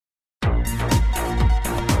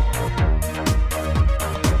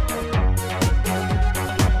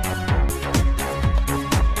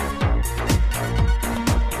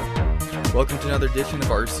Welcome to another edition of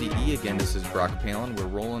RCE. Again, this is Brock Palen. We're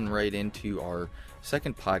rolling right into our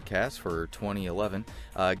second podcast for 2011.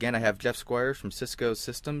 Again, I have Jeff Squyres from Cisco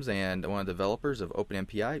Systems and one of the developers of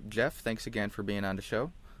OpenMPI. Jeff, thanks again for being on the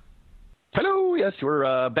show. Hello. Yes,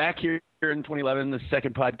 we're back here in 2011, the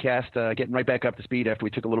second podcast, getting right back up to speed after we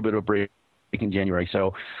took a little bit of a break in January.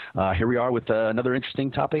 So here we are with another interesting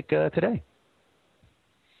topic today.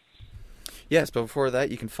 Yes, but before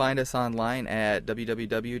that, you can find us online at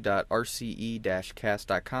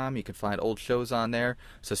www.rce-cast.com. You can find old shows on there,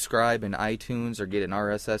 subscribe in iTunes, or get an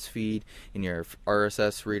RSS feed in your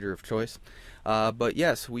RSS reader of choice. But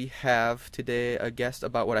yes, we have today a guest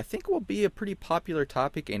about what I think will be a pretty popular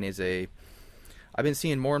topic and I've been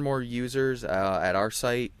seeing more and more users at our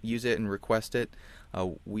site use it and request it.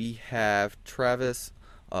 We have Travis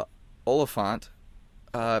Oliphant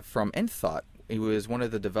from Enthought. He was one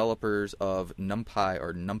of the developers of NumPy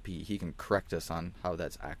or NumPy. He can correct us on how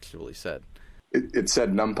that's actually said. It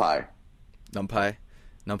said NumPy. NumPy?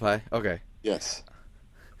 NumPy? Okay. Yes.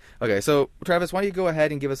 Okay, so Travis, why don't you go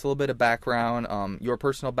ahead and give us a little bit of background, your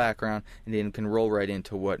personal background, and then can roll right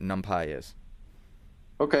into what NumPy is.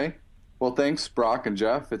 Okay. Well, thanks, Brock and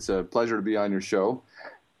Jeff. It's a pleasure to be on your show.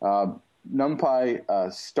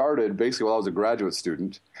 NumPy started basically while I was a graduate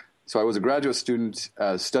student. So I was a graduate student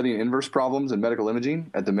studying inverse problems in medical imaging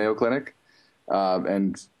at the Mayo Clinic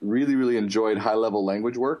and really enjoyed high-level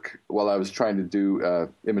language work while I was trying to do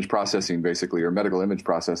image processing, basically, or medical image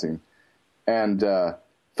processing. And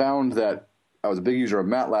found that I was a big user of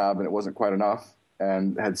MATLAB and it wasn't quite enough,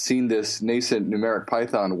 and had seen this nascent numeric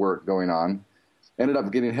Python work going on. Ended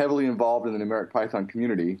up getting heavily involved in the numeric Python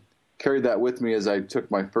community. Carried that with me as I took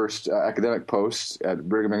my first academic post at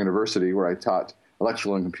Brigham Young University, where I taught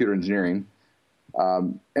electrical and computer engineering.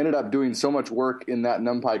 Ended up doing so much work in that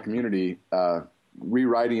NumPy community,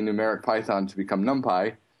 rewriting numeric Python to become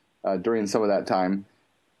NumPy during some of that time.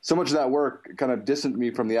 So much of that work kind of distanced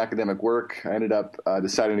me from the academic work. I ended up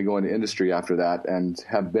deciding to go into industry after that and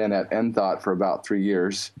have been at Enthought for about 3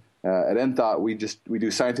 years. At Enthought, we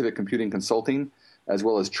do scientific computing consulting as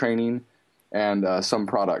well as training and some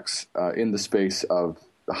products in the space of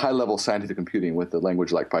high-level scientific computing with a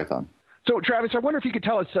language like Python. So, Travis, I wonder if you could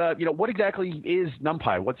tell us, what exactly is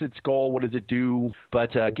NumPy? What's its goal? What does it do?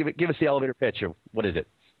 But give us the elevator pitch of what is it?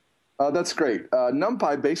 That's great.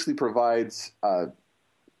 NumPy basically provides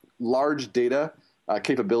large data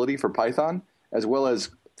capability for Python, as well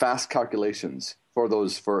as fast calculations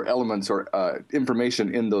for elements or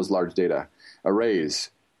information in those large data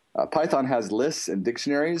arrays. Python has lists and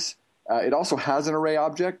dictionaries. It also has an array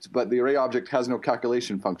object, but the array object has no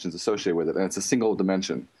calculation functions associated with it, and it's a single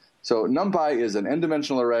dimension. So NumPy is an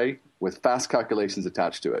n-dimensional array with fast calculations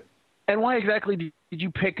attached to it. And why exactly did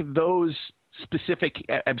you pick those specific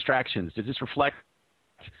abstractions? Does this reflect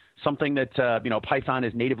something that Python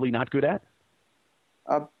is natively not good at?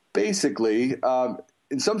 Basically,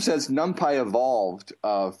 in some sense, NumPy evolved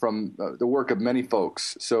from the work of many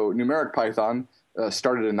folks. So numeric Python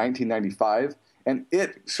started in 1995, and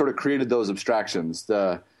it sort of created those abstractions,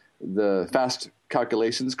 the fast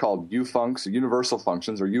calculations called ufuncs, universal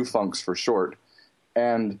functions, or ufuncs for short,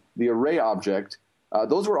 and the array object.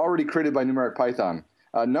 Those were already created by numeric Python.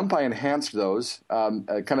 NumPy enhanced those,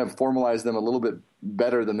 kind of formalized them a little bit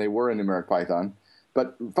better than they were in numeric Python,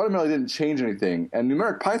 but fundamentally didn't change anything. And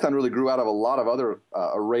numeric Python really grew out of a lot of other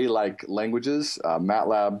array-like languages,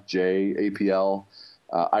 MATLAB, J, APL,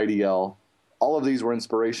 IDL. All of these were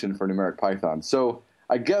inspiration for numeric Python. So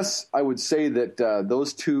I guess I would say that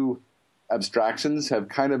those two abstractions have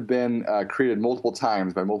kind of been created multiple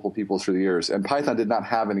times by multiple people through the years, and Python did not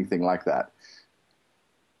have anything like that.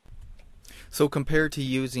 So compared to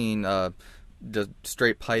using the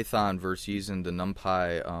straight Python versus using the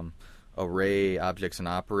NumPy array objects and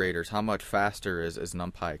operators, how much faster is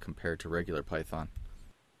NumPy compared to regular Python?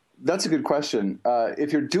 That's a good question.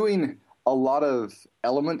 If you're doing a lot of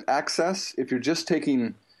element access, if you're just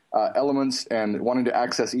taking elements and wanting to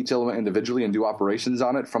access each element individually and do operations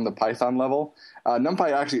on it from the Python level,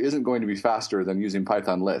 NumPy actually isn't going to be faster than using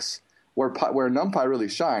Python lists. Where NumPy really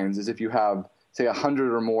shines is if you have, say,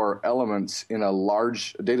 100 or more elements in a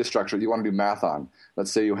large data structure that you want to do math on.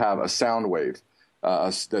 Let's say you have a sound wave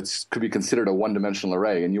that could be considered a one-dimensional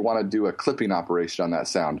array, and you want to do a clipping operation on that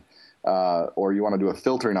sound, or you want to do a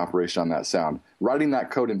filtering operation on that sound. Writing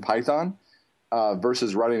that code in Python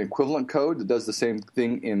versus writing equivalent code that does the same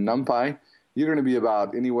thing in NumPy, you're going to be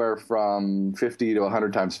about anywhere from 50 to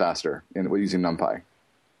 100 times faster using NumPy.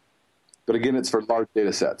 But again, it's for large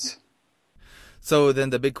data sets. So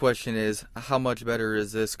then the big question is, how much better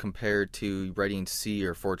is this compared to writing C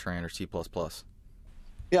or Fortran or C++?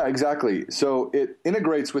 Yeah, exactly. So it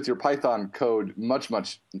integrates with your Python code much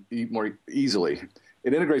more easily.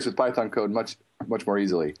 It integrates with Python code much more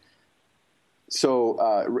easily.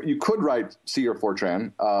 So you could write C or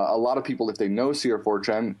Fortran. A lot of people, if they know C or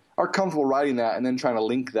Fortran, are comfortable writing that and then trying to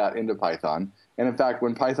link that into Python. And in fact,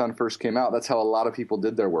 when Python first came out, that's how a lot of people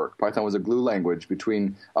did their work. Python was a glue language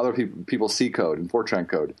between other people's C code and Fortran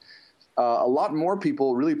code. A lot more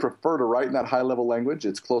people really prefer to write in that high-level language.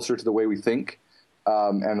 It's closer to the way we think.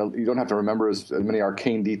 And you don't have to remember as many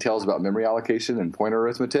arcane details about memory allocation and pointer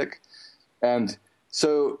arithmetic. And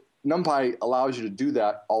so NumPy allows you to do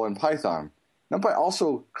that all in Python. NumPy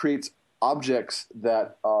also creates objects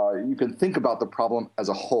that you can think about the problem as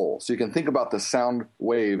a whole. So you can think about the sound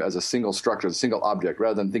wave as a single structure, as a single object,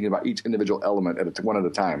 rather than thinking about each individual element one at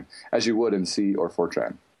a time, as you would in C or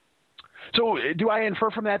Fortran. So do I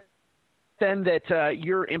infer from that then that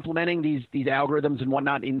you're implementing these algorithms and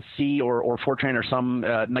whatnot in C or Fortran or some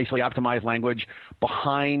nicely optimized language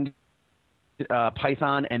behind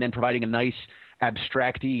Python and then providing a nice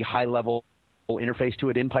abstracty high-level interface to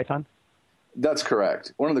it in Python? That's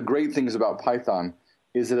correct. One of the great things about Python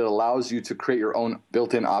is that it allows you to create your own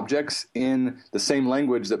built-in objects in the same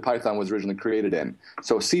language that Python was originally created in.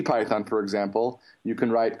 So CPython, for example, you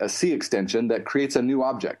can write a C extension that creates a new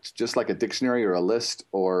object, just like a dictionary or a list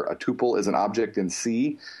or a tuple is an object in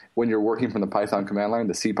C. When you're working from the Python command line,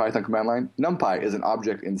 the CPython command line, NumPy is an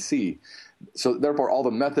object in C. So therefore, all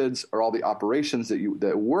the methods or all the operations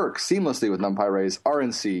that work seamlessly with NumPy arrays are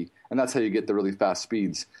in C, and that's how you get the really fast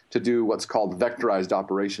speeds to do what's called vectorized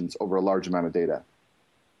operations over a large amount of data.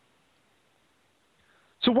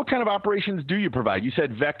 So what kind of operations do you provide? You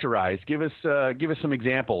said vectorized. Give us some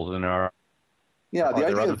examples. The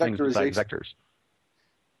idea of vectorization. Vectors?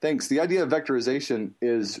 Thanks. The idea of vectorization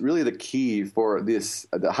is really the key for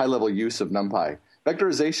the high-level use of NumPy.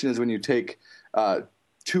 Vectorization is when you take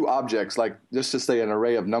two objects, like just to say an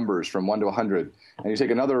array of numbers from 1 to 100, and you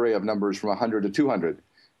take another array of numbers from 100 to 200,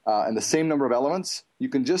 and the same number of elements, you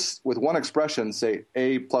can just, with one expression, say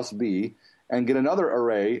A plus B, and get another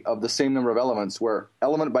array of the same number of elements where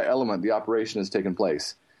element by element the operation has taken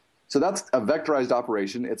place. So that's a vectorized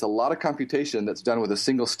operation. It's a lot of computation that's done with a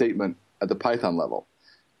single statement at the Python level.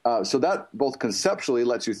 So that both conceptually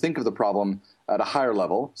lets you think of the problem at a higher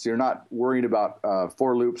level. So you're not worried about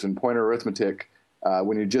for loops and pointer arithmetic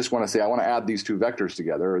when you just want to say, I want to add these two vectors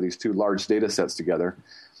together or these two large data sets together.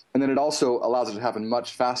 And then it also allows it to happen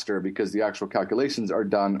much faster because the actual calculations are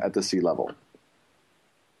done at the C level.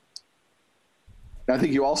 And I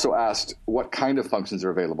think you also asked what kind of functions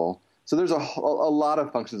are available. So there's a lot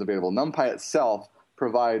of functions available. NumPy itself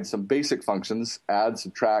provides some basic functions, add,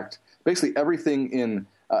 subtract, basically everything in,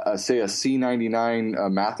 say, a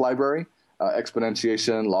C99 math library,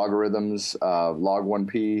 exponentiation, logarithms,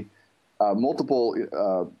 log1p,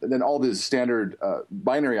 then all these standard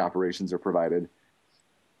binary operations are provided.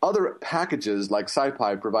 Other packages like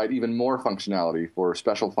SciPy provide even more functionality for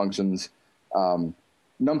special functions.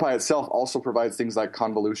 NumPy itself also provides things like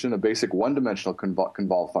convolution, a basic one-dimensional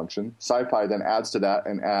convolve function. SciPy then adds to that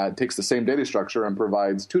and takes the same data structure and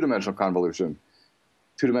provides two-dimensional convolution,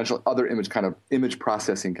 two-dimensional other image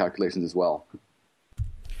processing calculations as well.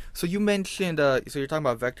 So you mentioned, so you're talking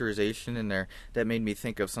about vectorization in there. That made me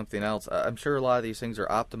think of something else. I'm sure a lot of these things are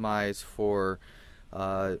optimized for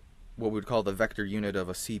what we would call the vector unit of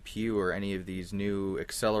a CPU or any of these new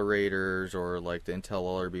accelerators or like the Intel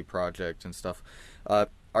LRB project and stuff.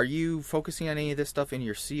 Are you focusing on any of this stuff in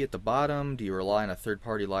your C at the bottom? Do you rely on a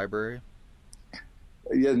third-party library?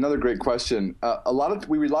 Yeah, another great question.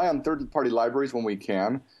 We rely on third-party libraries when we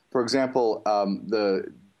can. For example,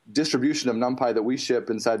 the distribution of NumPy that we ship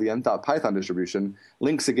inside the Enthought Python distribution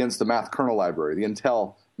links against the math kernel library, the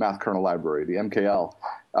Intel math kernel library, the MKL,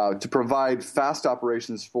 to provide fast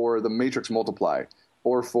operations for the matrix multiply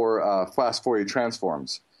or for fast Fourier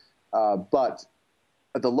transforms. But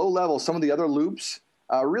at the low level, some of the other loops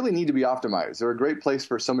really need to be optimized. They're a great place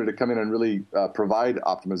for somebody to come in and really provide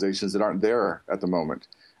optimizations that aren't there at the moment.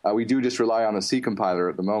 We do just rely on a C compiler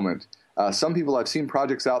at the moment. Some people, I've seen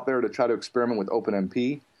projects out there to try to experiment with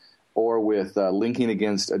OpenMP or with linking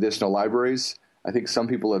against additional libraries. I think some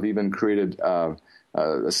people have even created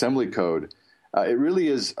assembly code. It really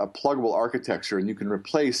is a pluggable architecture, and you can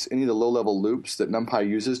replace any of the low-level loops that NumPy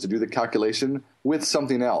uses to do the calculation with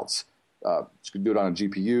something else. You could do it on a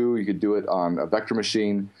GPU, you could do it on a vector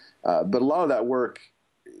machine, but a lot of that work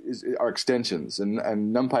are extensions, and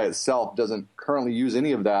NumPy itself doesn't currently use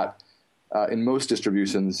any of that in most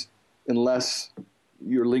distributions unless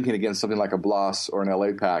you're linking against something like a BLOS or an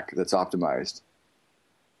LA pack that's optimized.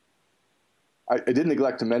 I did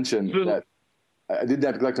neglect to mention that I did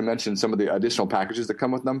neglect to mention some of the additional packages that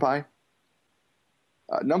come with NumPy.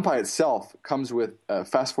 NumPy itself comes with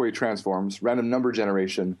fast Fourier transforms, random number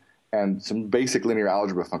generation, and some basic linear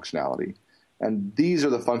algebra functionality. And these are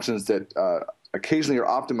the functions that occasionally are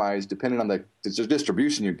optimized depending on the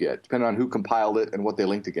distribution you get, depending on who compiled it and what they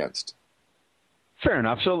linked against. Fair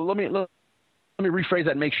enough. So let me rephrase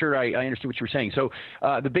that and make sure I understood what you were saying. So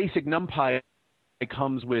the basic NumPy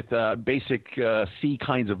comes with basic C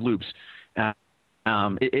kinds of loops.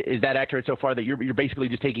 Is that accurate so far, that you're basically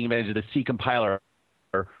just taking advantage of the C compiler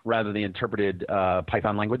rather than the interpreted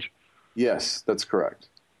Python language? Yes, that's correct.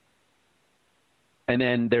 And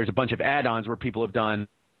then there's a bunch of add-ons where people have done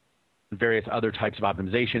various other types of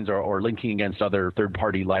optimizations or linking against other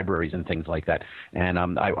third-party libraries and things like that. And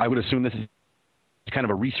I would assume this is kind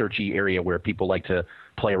of a researchy area where people like to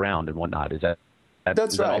play around and whatnot. Is that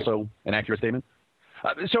also an accurate statement?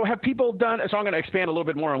 So have people done, so I'm going to expand a little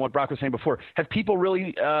bit more on what Brock was saying before. Have people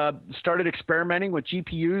really started experimenting with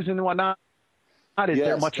GPUs and whatnot? Is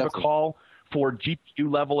there much of a call for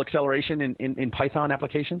GPU-level acceleration in Python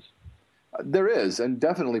applications? There is, and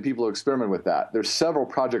definitely people experiment with that. There's several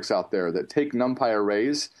projects out there that take NumPy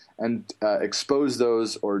arrays and expose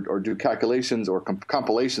those or do calculations or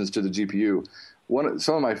compilations to the GPU.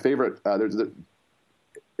 Some of my favorite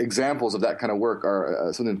examples of that kind of work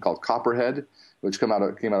are something called Copperhead, which came out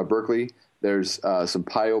of Berkeley. There's some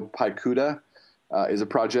PyCUDA is a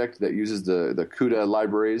project that uses the CUDA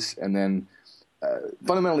libraries, and then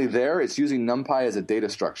fundamentally it's using NumPy as a data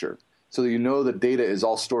structure, so that you know the data is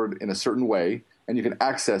all stored in a certain way, and you can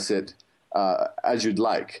access it as you'd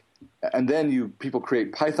like. And then people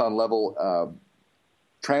create Python-level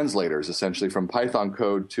translators, essentially, from Python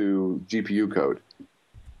code to GPU code.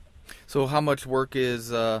 So how much work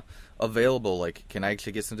is available? Like, can I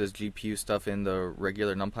actually get some of this GPU stuff in the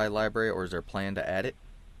regular NumPy library, or is there a plan to add it?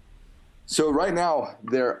 So right now,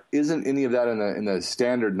 there isn't any of that in the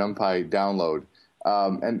standard NumPy download.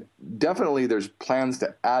 And definitely there's plans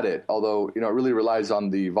to add it, although it really relies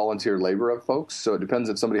on the volunteer labor of folks. So it depends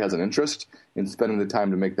if somebody has an interest in spending the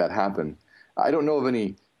time to make that happen. I don't know of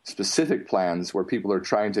any specific plans where people are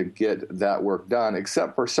trying to get that work done,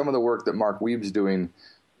 except for some of the work that Mark Weeb's doing.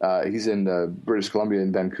 He's in British Columbia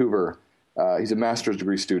in Vancouver. He's a master's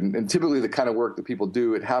degree student, and typically the kind of work that people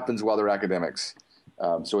do, it happens while they're academics.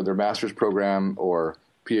 So in their master's program or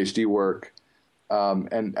Ph.D. work.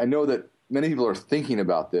 And I know that many people are thinking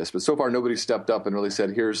about this, but so far nobody stepped up and really said,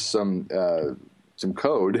 here's some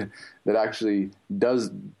code that actually does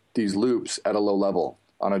these loops at a low level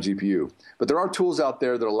on a GPU. But there are tools out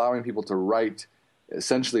there that are allowing people to write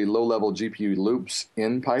essentially low-level GPU loops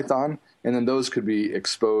in Python, and then those could be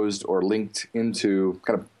exposed or linked into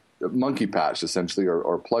kind of monkey patched, essentially,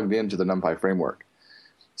 or plugged into the NumPy framework.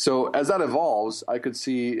 So as that evolves, I could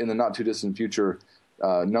see in the not-too-distant future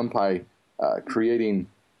NumPy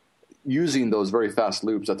using those very fast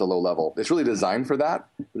loops at the low level. It's really designed for that,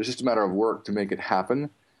 but it's just a matter of work to make it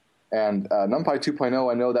happen. And NumPy 2.0,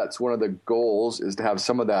 I know that's one of the goals, is to have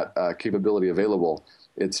some of that capability available.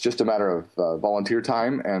 It's just a matter of volunteer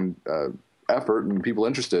time and effort and people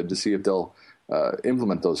interested to see if they'll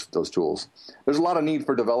implement those tools. There's a lot of need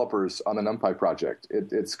for developers on the NumPy project.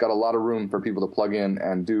 It's got a lot of room for people to plug in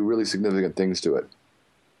and do really significant things to it.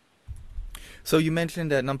 So you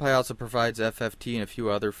mentioned that NumPy also provides FFT and a few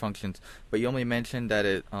other functions, but you only mentioned that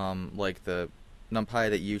it, like the NumPy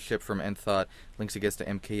that you ship from Enthought, links against the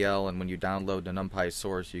MKL, and when you download the NumPy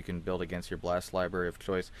source, you can build against your BLAST library of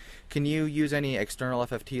choice. Can you use any external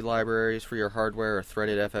FFT libraries for your hardware, or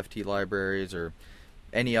threaded FFT libraries, or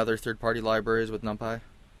any other third-party libraries with NumPy?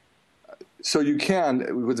 So you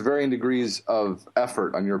can, with varying degrees of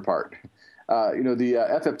effort on your part. The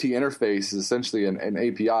FFT interface is essentially an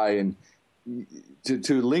API, and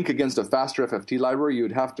to link against a faster FFT library, you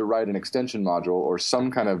would have to write an extension module or some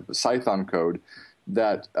kind of Python code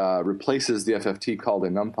that replaces the FFT called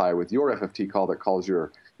in NumPy with your FFT call that calls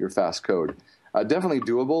your fast code. Definitely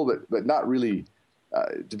doable, but not really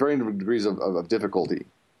to varying degrees of difficulty.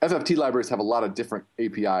 FFT libraries have a lot of different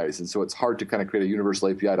APIs, and so it's hard to kind of create a universal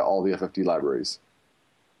API to all the FFT libraries.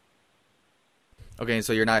 Okay,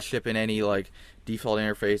 so you're not shipping any like default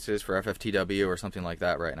interfaces for FFTW or something like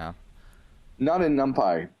that right now? Not in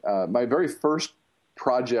NumPy. My very first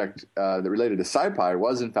project that related to SciPy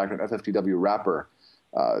was, in fact, an FFTW wrapper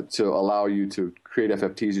to allow you to create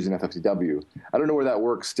FFTs using FFTW. I don't know where that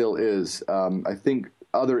work still is. I think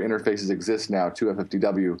other interfaces exist now to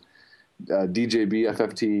FFTW. DJB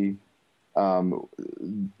FFT.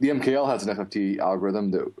 The MKL has an FFT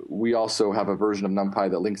algorithm that we also have a version of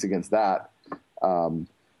NumPy that links against that.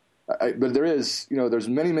 But there's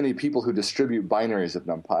many people who distribute binaries of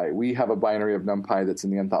NumPy. We have a binary of NumPy that's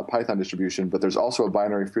in the Enthought Python distribution, but there's also a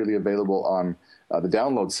binary freely available on the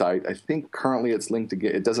download site. I think currently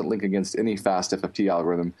it doesn't link against any fast FFT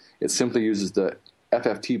algorithm. It simply uses the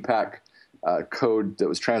FFT pack code that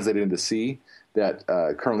was translated into C that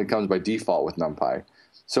currently comes by default with NumPy.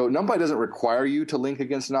 So NumPy doesn't require you to link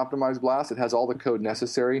against an optimized BLAS. It has all the code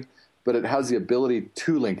necessary, but it has the ability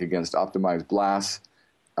to link against optimized BLAS.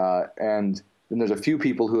 And then there's a few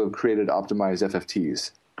people who have created optimized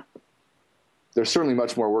FFTs. There's certainly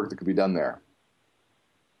much more work that could be done there.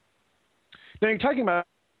 Now you're talking about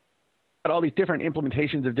all these different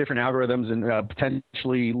implementations of different algorithms and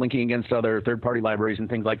potentially linking against other third-party libraries and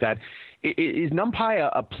things like that. Is NumPy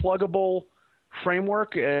a pluggable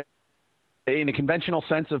framework in a conventional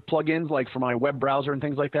sense of plugins, like for my web browser and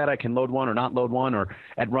things like that? I can load one or not load one, or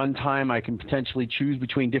at runtime I can potentially choose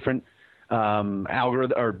between different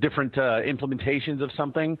algorithm or different implementations of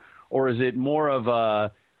something, or is it more of a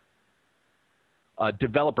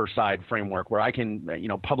developer side framework where I can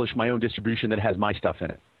publish my own distribution that has my stuff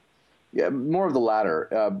in it? Yeah, more of the latter.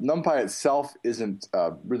 NumPy itself isn't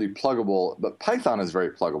really pluggable, but Python is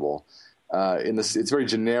very pluggable. It's very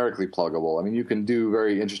generically pluggable. I mean, you can do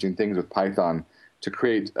very interesting things with Python to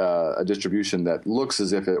create a distribution that looks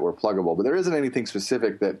as if it were pluggable, but there isn't anything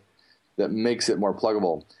specific that makes it more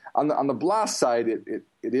pluggable. On the BLAS side, it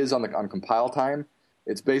is on compile time.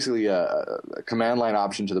 It's basically a command line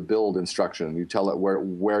option to the build instruction. You tell it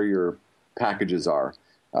where your packages are.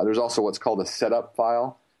 There's also what's called a setup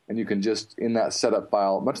file, and you can just, in that setup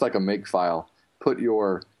file, much like a make file, put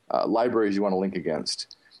your libraries you want to link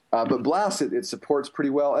against. But BLAS, it supports pretty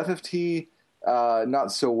well. FFT,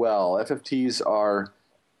 not so well. FFTs are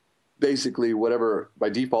basically whatever, by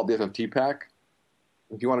default, the FFT pack.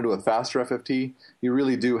 If you want to do a faster FFT, you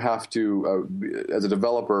really do have to, as a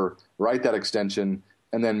developer, write that extension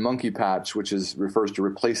and then monkey patch, which refers to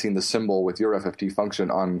replacing the symbol with your FFT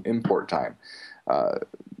function on import time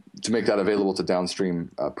to make that available to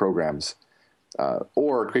downstream programs.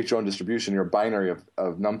 Or create your own distribution, your binary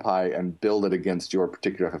of NumPy, and build it against your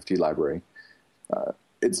particular FFT library.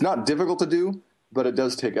 It's not difficult to do, but it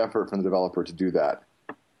does take effort from the developer to do that.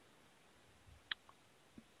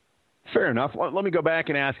 Fair enough. Well, let me go back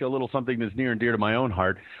and ask a little something that's near and dear to my own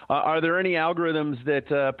heart. Are there any algorithms that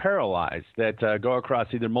parallelize, that go across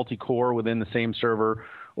either multi-core within the same server,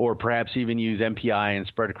 or perhaps even use MPI and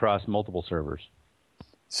spread across multiple servers?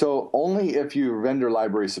 So only if your vendor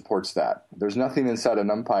library supports that. There's nothing inside of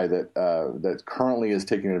NumPy that currently is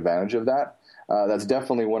taking advantage of that. That's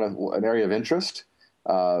definitely an area of interest.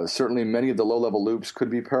 Certainly many of the low-level loops could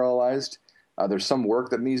be parallelized. There's some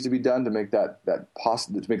work that needs to be done to make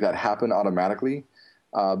that happen automatically.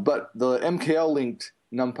 But the MKL-linked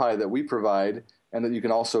NumPy that we provide, and that you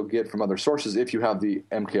can also get from other sources if you have the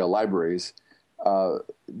MKL libraries,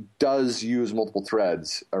 does use multiple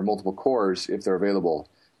threads or multiple cores if they're available.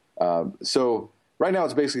 So right now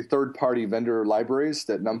it's basically third-party vendor libraries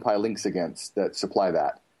that NumPy links against that supply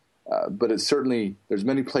that. But there's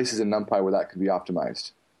many places in NumPy where that could be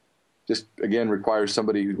optimized. Just, again, requires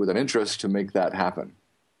somebody with an interest to make that happen.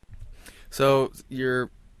 So you're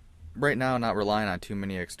right now not relying on too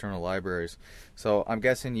many external libraries. So I'm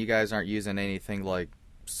guessing you guys aren't using anything like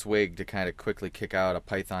Swig to kind of quickly kick out a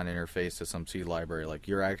Python interface to some C library. Like,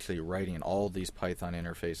 you're actually writing all these Python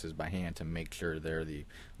interfaces by hand to make sure they're the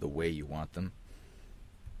way you want them.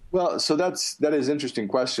 Well, so that is an interesting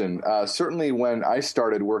question. Certainly when I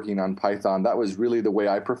started working on Python, that was really the way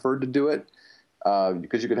I preferred to do it.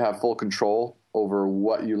 Because you could have full control over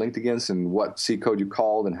what you linked against and what C code you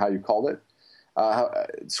called and how you called it.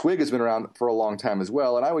 Swig has been around for a long time as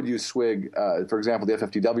well, and I would use Swig, for example, the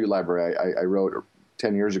FFTW library I wrote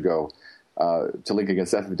 10 years ago to link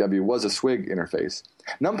against FFTW was a Swig interface.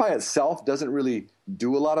 NumPy itself doesn't really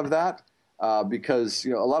do a lot of that because a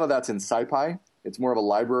lot of that's in SciPy. It's more of a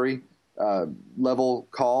library level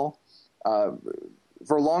call.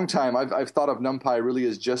 For a long time, I've thought of NumPy really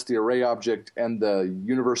as just the array object and the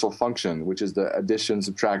universal function, which is the addition,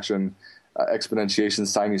 subtraction, exponentiation,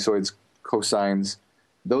 sinusoids, cosines,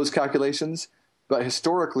 those calculations. But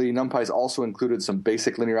historically, NumPy's also included some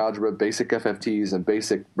basic linear algebra, basic FFTs, and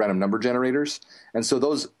basic random number generators. And so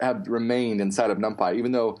those have remained inside of NumPy,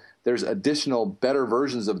 even though there's additional better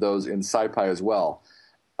versions of those in SciPy as well.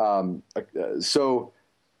 So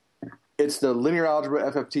it's the linear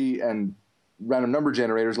algebra, FFT, and random number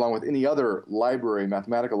generators, along with any other library,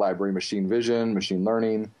 mathematical library, machine vision, machine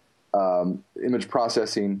learning, image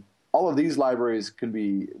processing. All of these libraries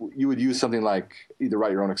you would use something like either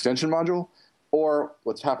write your own extension module, or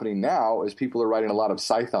what's happening now is people are writing a lot of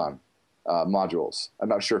Python modules. I'm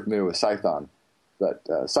not sure if you're familiar with Python, but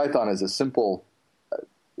Python is a simple,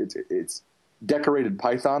 it's decorated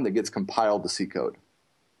Python that gets compiled to C code.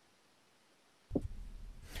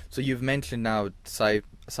 So you've mentioned now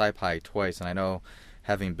SciPy twice, and I know,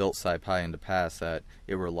 having built SciPy in the past, that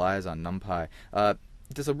it relies on NumPy.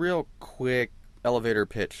 Just a real quick elevator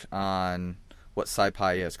pitch on what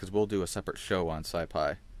SciPy is, because we'll do a separate show on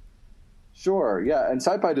SciPy. Sure, yeah, and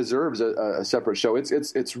SciPy deserves a separate show.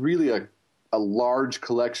 It's really a large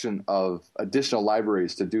collection of additional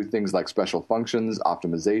libraries to do things like special functions,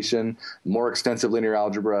 optimization, more extensive linear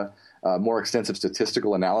algebra, more extensive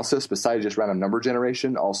statistical analysis, besides just random number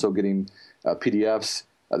generation, also getting PDFs.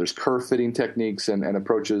 There's curve fitting techniques and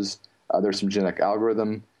approaches. There's some genetic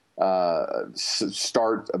algorithm,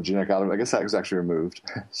 start of genetic algorithm. I guess that was actually removed.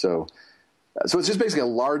 So it's just basically a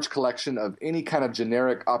large collection of any kind of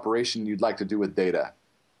generic operation you'd like to do with data.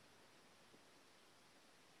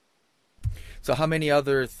 So how many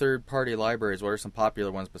other third-party libraries, what are some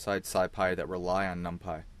popular ones besides SciPy that rely on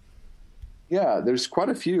NumPy? Yeah, there's quite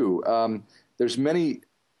a few. There's many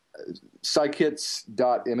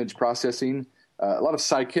scikits.image processing, a lot of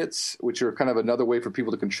scikits, which are kind of another way for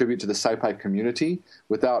people to contribute to the SciPy community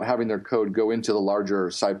without having their code go into the larger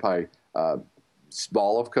SciPy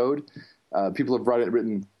ball of code. People have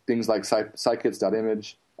written things like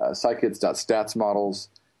scikits.image, scikits.stats models.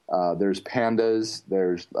 There's pandas.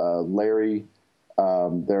 There's Larry.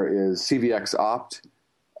 There is CVX opt.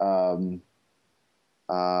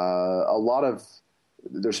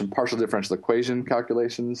 There's some partial differential equation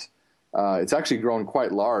calculations. It's actually grown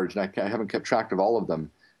quite large, and I haven't kept track of all of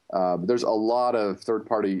them. But there's a lot of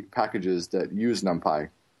third-party packages that use NumPy.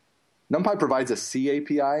 NumPy provides a C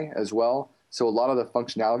API as well, so a lot of the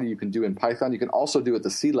functionality you can do in Python, you can also do at the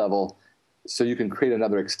C level, so you can create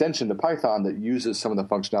another extension to Python that uses some of the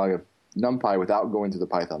functionality of NumPy without going to the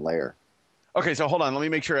Python layer. Okay, so hold on. Let me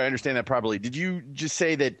make sure I understand that properly. Did you just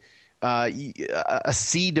say that a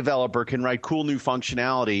C developer can write cool new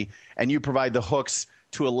functionality, and you provide the hooks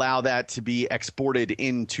to allow that to be exported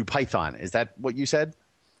into Python? Is that what you said?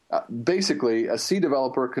 Basically, a C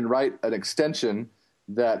developer can write an extension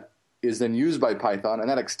that is then used by Python, and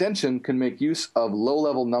that extension can make use of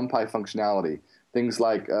low-level NumPy functionality, things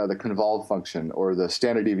like the convolve function or the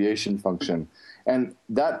standard deviation function. And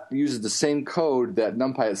that uses the same code that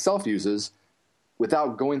NumPy itself uses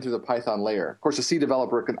without going through the Python layer. Of course, a C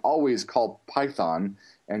developer can always call Python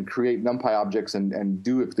and create NumPy objects and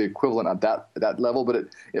do the equivalent at that level, but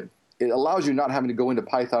it allows you not having to go into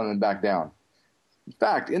Python and back down. In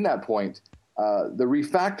fact, in that point, the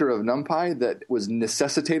refactor of NumPy that was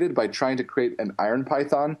necessitated by trying to create an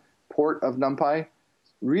IronPython port of NumPy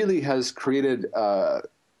really has created a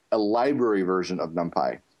library version of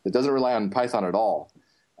NumPy that doesn't rely on Python at all,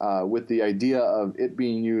 with the idea of it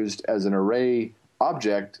being used as an array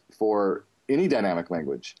object for any dynamic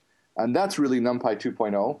language. And that's really NumPy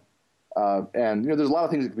 2.0. And there's a lot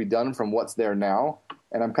of things that can be done from what's there now.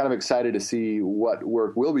 And I'm kind of excited to see what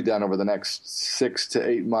work will be done over the next 6 to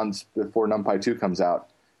 8 months before NumPy 2 comes out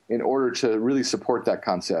in order to really support that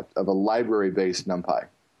concept of a library-based NumPy.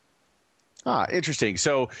 Interesting.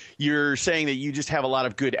 So you're saying that you just have a lot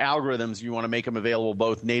of good algorithms. You want to make them available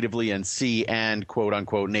both natively in C and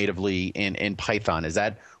quote-unquote natively in Python. Is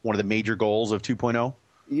that one of the major goals of 2.0?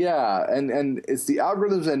 Yeah, and it's the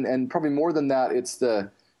algorithms and probably more than that, it's the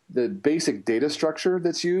basic data structure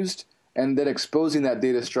that's used, and then exposing that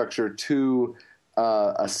data structure to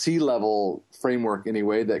a C-level framework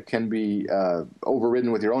anyway that can be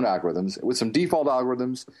overridden with your own algorithms, with some default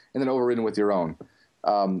algorithms, and then overridden with your own.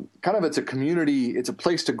 It's a community, it's a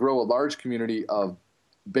place to grow a large community of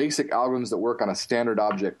basic algorithms that work on a standard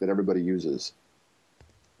object that everybody uses.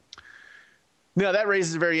 Now, that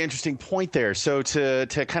raises a very interesting point there. So to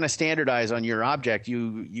kind of standardize on your object,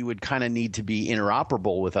 you would kind of need to be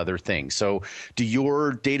interoperable with other things. So do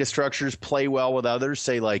your data structures play well with others,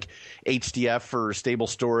 say like HDF for stable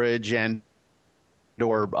storage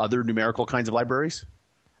or other numerical kinds of libraries?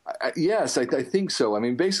 Yes, I think so. I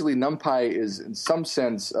mean, basically, NumPy is, in some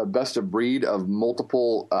sense, a best of breed of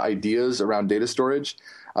multiple ideas around data storage.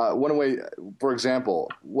 One way, for example,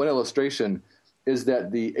 one illustration is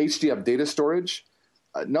that the HDF data storage,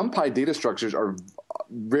 NumPy data structures are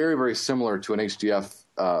very, very similar to an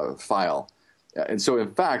HDF file. And so,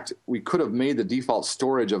 in fact, we could have made the default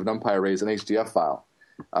storage of NumPy arrays an HDF file.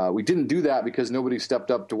 We didn't do that because nobody stepped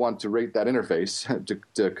up to want to rate that interface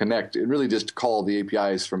to connect and really just call the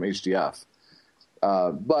APIs from HDF.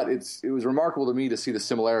 But it was remarkable to me to see the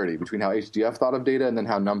similarity between how HDF thought of data and then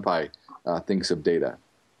how NumPy thinks of data.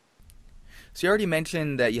 So you already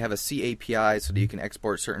mentioned that you have a C API so that you can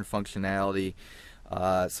export certain functionality.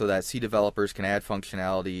 so that C developers can add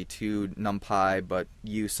functionality to NumPy, but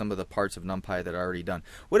use some of the parts of NumPy that are already done.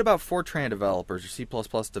 What about Fortran developers or C++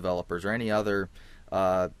 developers or any other,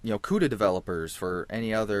 CUDA developers for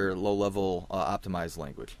any other low-level optimized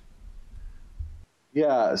language?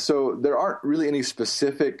 Yeah, so there aren't really any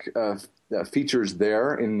specific features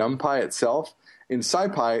there in NumPy itself. In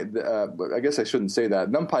SciPy, I guess I shouldn't say that.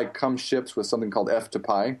 NumPy ships with something called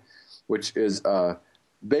F2Py, which is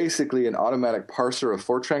basically an automatic parser of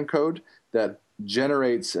Fortran code that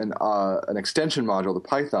generates an extension module to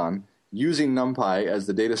Python using NumPy as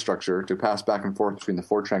the data structure to pass back and forth between the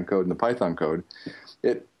Fortran code and the Python code.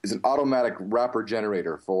 It is an automatic wrapper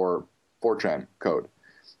generator for Fortran code.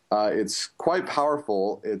 It's quite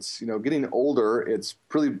powerful. It's getting older. It's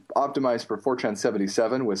pretty optimized for Fortran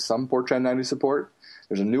 77 with some Fortran 90 support.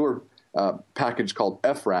 There's a newer package called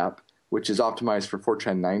FWrap, which is optimized for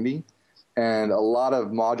Fortran 90, and a lot of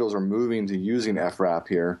modules are moving to using FWrap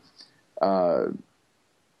here.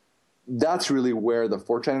 That's really where the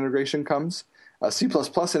Fortran integration comes. C++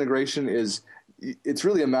 integration it's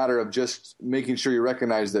really a matter of just making sure you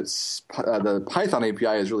recognize that the Python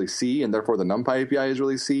API is really C, and therefore the NumPy API is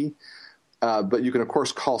really C. But you can, of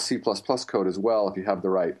course, call C++ code as well if you have the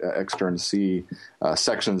right extern C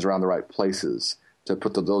sections around the right places to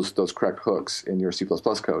put those correct hooks in your C++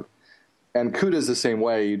 code. And CUDA is the same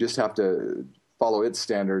way. You just have to follow its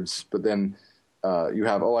standards, but then you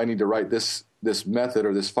have, I need to write this method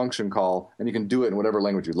or this function call, and you can do it in whatever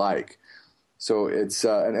language you like. So it's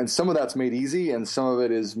and some of that's made easy, and some of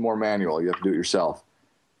it is more manual. You have to do it yourself.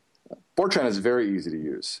 Fortran is very easy to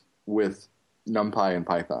use with NumPy and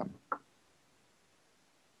Python.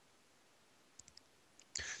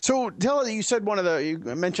 So you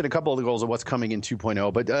mentioned a couple of the goals of what's coming in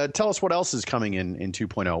 2.0, but tell us what else is coming in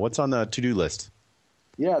 2.0. What's on the to-do list?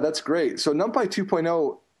 Yeah, that's great. So NumPy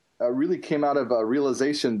 2.0 really came out of a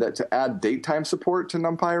realization that to add date time support to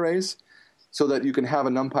NumPy arrays, so that you can have a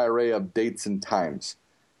NumPy array of dates and times,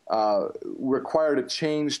 required a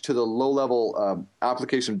change to the low-level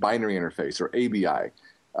application binary interface, or ABI.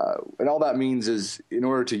 And all that means is in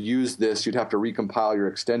order to use this, you'd have to recompile your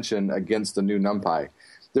extension against the new NumPy.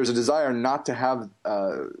 There's a desire not to have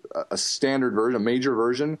a standard version, a major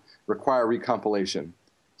version, require recompilation.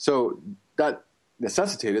 So that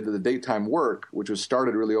necessitated that the date-time work, which was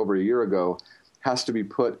started really over a year ago, has to be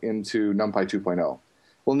put into NumPy 2.0.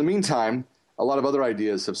 Well, in the meantime, a lot of other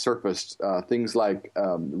ideas have surfaced, things like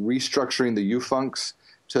restructuring the ufuncs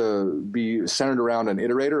to be centered around an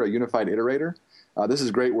iterator, a unified iterator. This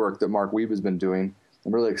is great work that Mark Weeb has been doing.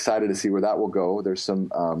 I'm really excited to see where that will go. There's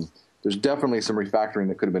definitely some refactoring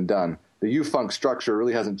that could have been done. The ufunc structure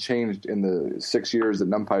really hasn't changed in the 6 years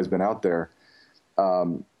that NumPy has been out there.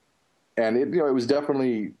 And it was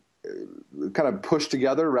definitely kind of pushed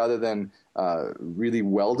together rather than really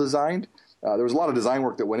well designed. There was a lot of design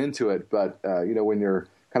work that went into it, but when you're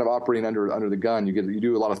kind of operating under the gun, you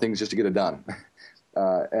do a lot of things just to get it done.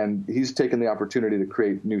 And he's taken the opportunity to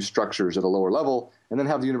create new structures at a lower level, and then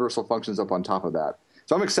have the universal functions up on top of that.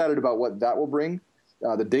 So I'm excited about what that will bring.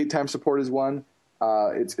 The date time support is one.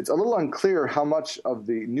 It's a little unclear how much of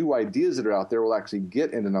the new ideas that are out there will actually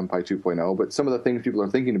get into NumPy 2.0, but some of the things people are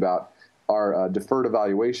thinking about are deferred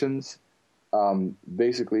evaluations,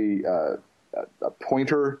 basically a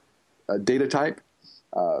pointer data type.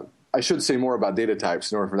 I should say more about data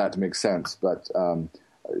types in order for that to make sense. But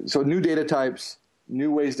so new data types,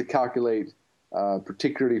 new ways to calculate,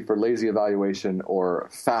 particularly for lazy evaluation or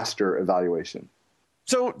faster evaluation.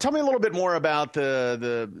 So tell me a little bit more about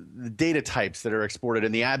the data types that are exported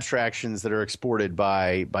and the abstractions that are exported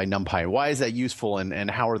by NumPy. Why is that useful,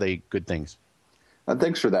 and how are they good things?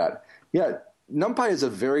 Thanks for that. Yeah, NumPy is a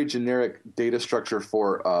very generic data structure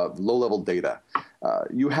for low-level data.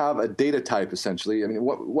 You have a data type, essentially. I mean,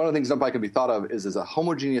 one of the things NumPy can be thought of is as a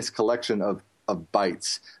homogeneous collection of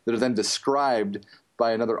bytes that are then described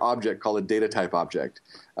by another object called a data type object.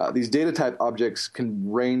 These data type objects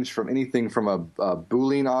can range from anything from a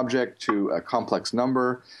Boolean object to a complex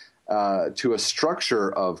number to a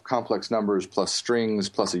structure of complex numbers plus strings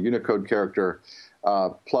plus a Unicode character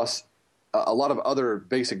plus a lot of other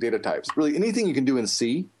basic data types. Really, anything you can do in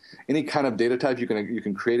C, any kind of data type you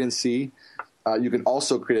can create in C. You can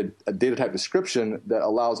also create a data type description that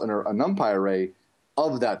allows a NumPy array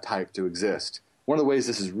of that type to exist. One of the ways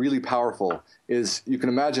this is really powerful is you can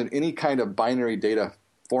imagine any kind of binary data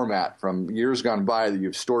format from years gone by that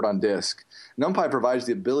you've stored on disk. NumPy provides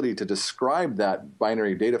the ability to describe that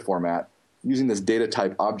binary data format using this data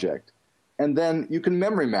type object. And then you can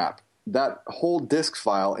memory map that whole disk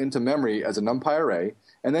file into memory as a NumPy array,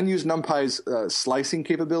 and then use NumPy's slicing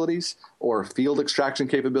capabilities or field extraction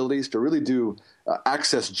capabilities to really do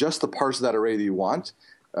access just the parts of that array that you want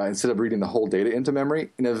instead of reading the whole data into memory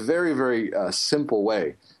in a very, very simple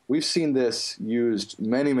way. We've seen this used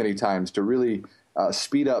many, many times to really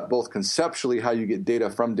speed up both conceptually how you get data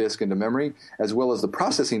from disk into memory, as well as the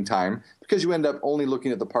processing time, because you end up only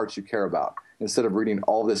looking at the parts you care about instead of reading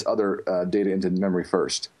all this other data into memory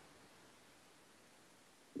first.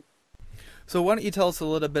 So why don't you tell us a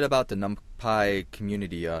little bit about the NumPy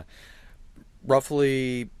community?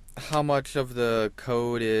 Roughly how much of the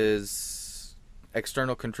code is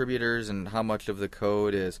external contributors and how much of the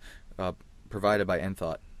code is provided by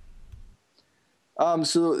Enthought?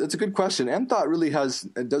 So it's a good question. Enthought really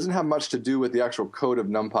doesn't have much to do with the actual code of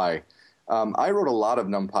NumPy. I wrote a lot of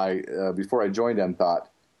NumPy before I joined Enthought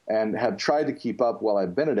and have tried to keep up while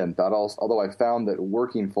I've been at Enthought, although I found that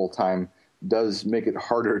working full-time does make it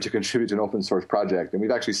harder to contribute to an open source project. And we've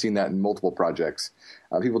actually seen that in multiple projects.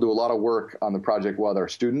 People do a lot of work on the project while they're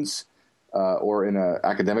students or in an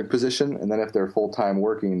academic position. And then if they're full-time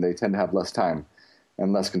working, they tend to have less time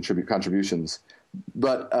and less contributions.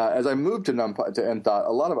 But as I moved to Enthought,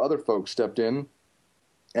 a lot of other folks stepped in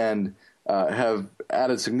and have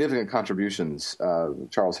added significant contributions.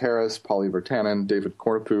 Charles Harris, Polly Vertanen, David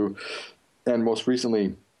Cornapoo, and most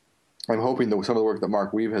recently, I'm hoping that some of the work that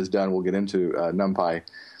Mark Weave has done will get into NumPy.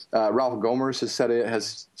 Ralph Gomers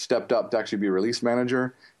has stepped up to actually be a release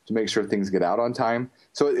manager to make sure things get out on time.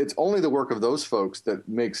 So it's only the work of those folks that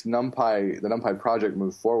makes the NumPy project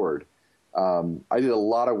move forward. I did a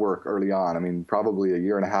lot of work early on. I mean, probably a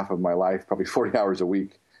year and a half of my life, probably 40 hours a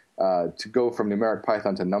week, to go from numeric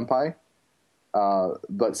Python to NumPy.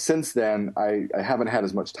 But since then, I haven't had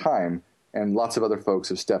as much time, and lots of other folks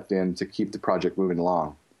have stepped in to keep the project moving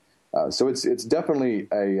along. So it's definitely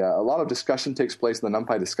a lot of discussion takes place in the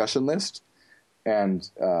NumPy discussion list, and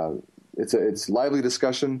it's lively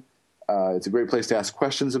discussion. It's a great place to ask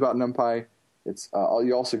questions about NumPy.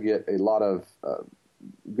 You also get a lot of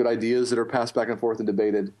good ideas that are passed back and forth and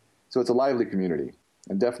debated. So it's a lively community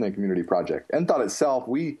and definitely a community project. Enthought itself,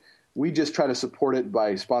 we just try to support it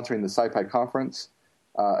by sponsoring the SciPy conference,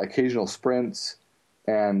 occasional sprints,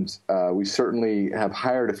 and we certainly have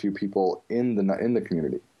hired a few people in the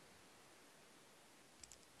community.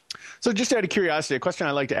 So just out of curiosity, a question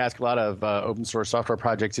I like to ask a lot of open source software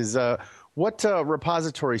projects is what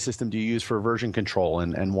repository system do you use for version control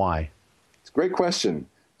and why? It's a great question.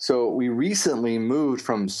 So we recently moved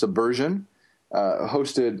from Subversion,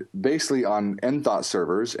 hosted basically on Enthought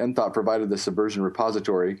servers. Enthought provided the Subversion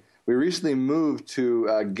repository. We recently moved to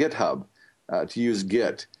GitHub to use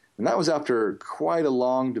Git. And that was after quite a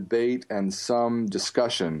long debate and some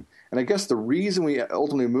discussion. And I guess the reason we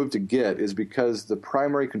ultimately moved to Git is because the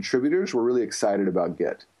primary contributors were really excited about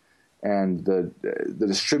Git and the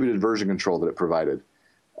distributed version control that it provided.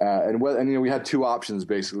 And we had two options,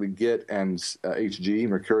 basically, Git and HG,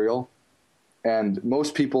 Mercurial. And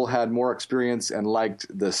most people had more experience and liked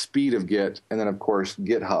the speed of Git, and then, of course,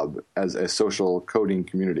 GitHub as a social coding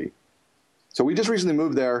community. So we just recently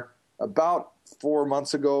moved there about 4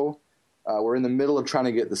 months ago. We're in the middle of trying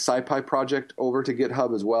to get the SciPy project over to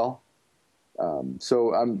GitHub as well.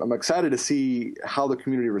 So I'm excited to see how the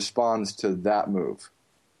community responds to that move.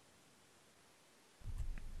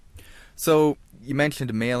 So you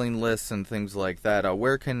mentioned mailing lists and things like that.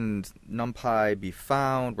 Where can NumPy be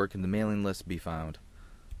found? Where can the mailing list be found?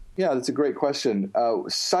 Yeah, that's a great question.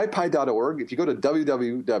 SciPy.org, if you go to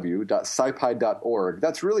www.scipy.org,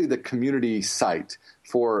 that's really the community site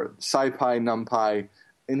for SciPy, NumPy,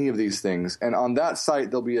 any of these things. And on that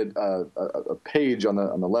site, there'll be a page on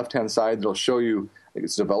the left-hand side that'll show you, I think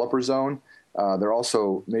it's Developer Zone. They're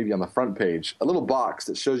also, maybe on the front page, a little box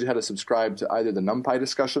that shows you how to subscribe to either the NumPy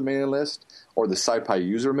discussion mailing list or the SciPy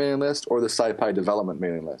user mailing list or the SciPy development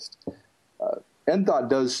mailing list. Enthought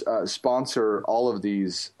does sponsor all of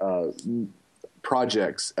these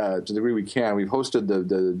projects to the degree we can. We've hosted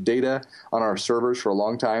the data on our servers for a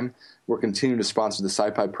long time. We're continuing to sponsor the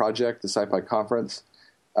SciPy project, the SciPy conference.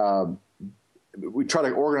 We try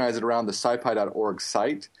to organize it around the scipy.org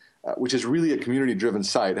site, which is really a community-driven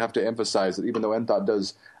site. I have to emphasize that even though Enthought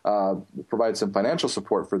does provide some financial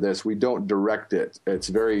support for this, we don't direct it. It's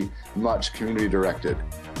very much community-directed.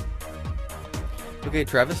 Okay,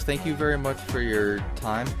 Travis, thank you very much for your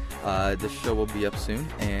time. This show will be up soon,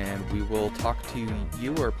 and we will talk to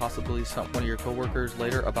you or possibly one of your coworkers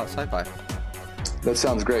later about SciPy. That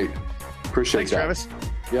sounds great. Appreciate Thanks, that. Travis.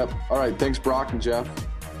 Yep. All right. Thanks, Brock and Jeff.